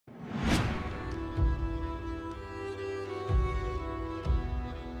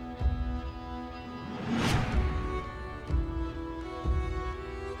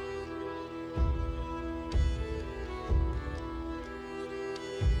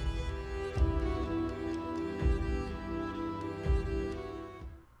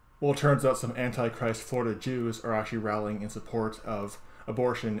Well, it turns out some Antichrist Florida Jews are actually rallying in support of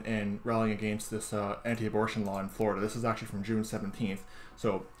abortion and rallying against this anti-abortion law in Florida. This is actually from June 17th,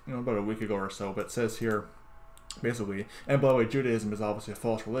 so about a week ago or so. But it says here, basically, and by the way, Judaism is obviously a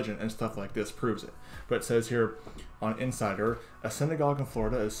false religion, and stuff like this proves it. But it says here on Insider, a synagogue in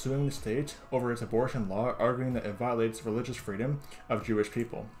Florida is suing the state over its abortion law, arguing that it violates religious freedom of Jewish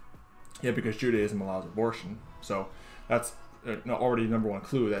people. Yeah, because Judaism allows abortion. So that's already number one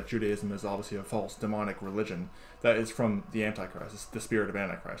clue that Judaism is obviously a false demonic religion that is from the Antichrist. It's the spirit of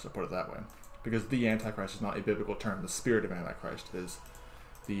Antichrist, I'll put it that way. Because the Antichrist is not a biblical term. The spirit of Antichrist is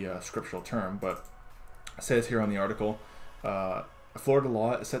the scriptural term. But it says here on the article, a Florida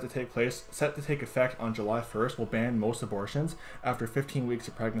law is set to take effect on July 1st, will ban most abortions after 15 weeks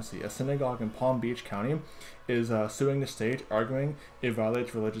of pregnancy. A synagogue in Palm Beach County is suing the state, arguing it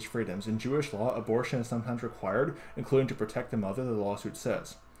violates religious freedoms. In Jewish law, abortion is sometimes required, including to protect the mother, the lawsuit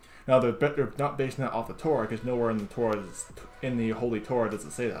says. Now, they're not basing that off the Torah, because nowhere in the Torah, in the Holy Torah, does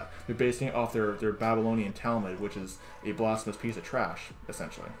it say that. They're basing it off their Babylonian Talmud, which is a blasphemous piece of trash,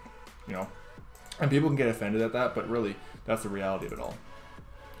 essentially. And people can get offended at that, but really, that's the reality of it all.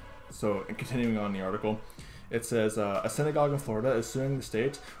 So, and continuing on the article, it says, a synagogue in Florida is suing the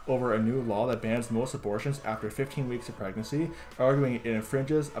state over a new law that bans most abortions after 15 weeks of pregnancy, arguing it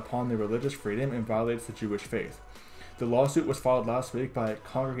infringes upon the religious freedom and violates the Jewish faith. The lawsuit was filed last week by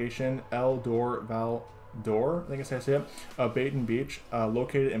Congregation El Dor Val Dor, I think it's how I say it, of Baton Beach,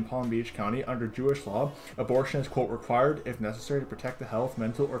 located in Palm Beach County. Under Jewish law, abortion is, quote, required if necessary to protect the health,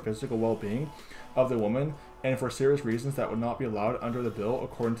 mental, or physical well-being of the woman, and for serious reasons that would not be allowed under the bill,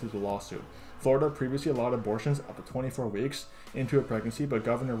 according to the lawsuit. Florida previously allowed abortions up to 24 weeks into a pregnancy, but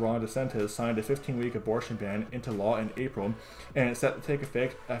Governor Ron DeSantis signed a 15-week abortion ban into law in April, and it's set to take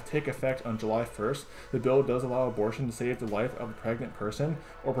effect on July 1st. The bill does allow abortion to save the life of a pregnant person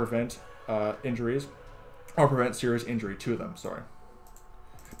or prevent serious injury to them.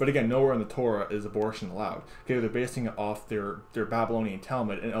 But again, nowhere in the Torah is abortion allowed. Okay, they're basing it off their Babylonian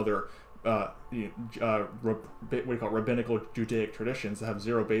Talmud and other rabbinical Judaic traditions that have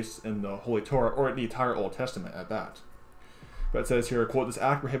zero base in the Holy Torah or the entire Old Testament at that. But it says here, quote, this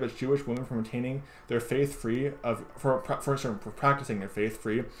act prohibits Jewish women from retaining their faith free of, for practicing their faith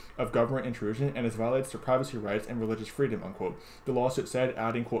free of government intrusion, and it violates their privacy rights and religious freedom, unquote. The lawsuit said,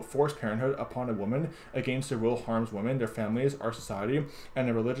 adding, quote, forced parenthood upon a woman against their will harms women, their families, our society, and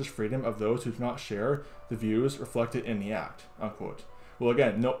the religious freedom of those who do not share the views reflected in the act, unquote. Well,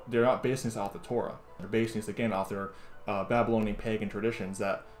 again, no, they're not basing this off the Torah. They're basing this, again, off their Babylonian pagan traditions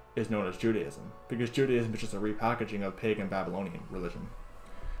that is known as Judaism, because Judaism is just a repackaging of pagan Babylonian religion,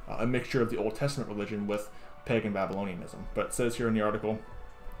 a mixture of the Old Testament religion with pagan Babylonianism. But it says here in the article,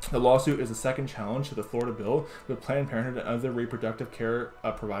 the lawsuit is a second challenge to the Florida bill, with Planned Parenthood and other reproductive care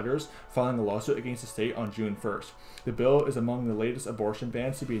providers filing a lawsuit against the state on June 1st. The bill is among the latest abortion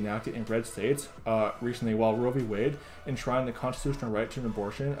bans to be enacted in red states recently, while Roe v. Wade enshrined the constitutional right to an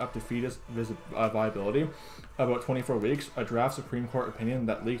abortion up to fetus viability about 24 weeks. A draft Supreme Court opinion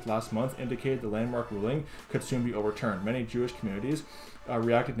that leaked last month indicated the landmark ruling could soon be overturned. Many Jewish communities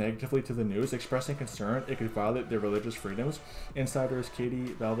reacted negatively to the news, expressing concern it could violate their religious freedoms. Insiders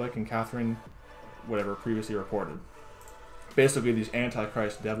Katie Balbeck and Catherine previously reported. Basically, these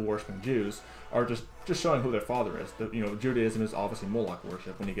Antichrist, devil-worshipping Jews are just showing who their father is. Judaism is obviously Moloch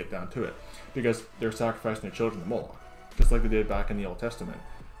worship when you get down to it, because they're sacrificing their children to Moloch, just like they did back in the Old Testament.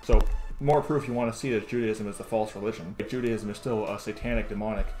 So, more proof you want to see that Judaism is a false religion. Judaism is still a satanic,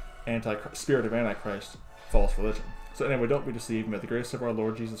 demonic, spirit of Antichrist, false religion. So anyway, don't be deceived. May the grace of our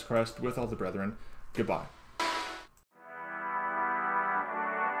Lord Jesus Christ with all the brethren. Goodbye.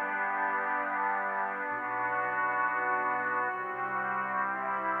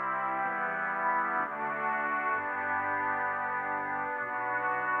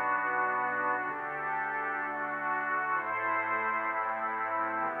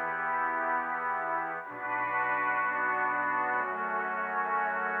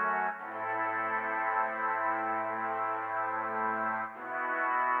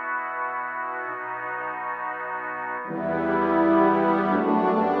 Thank you.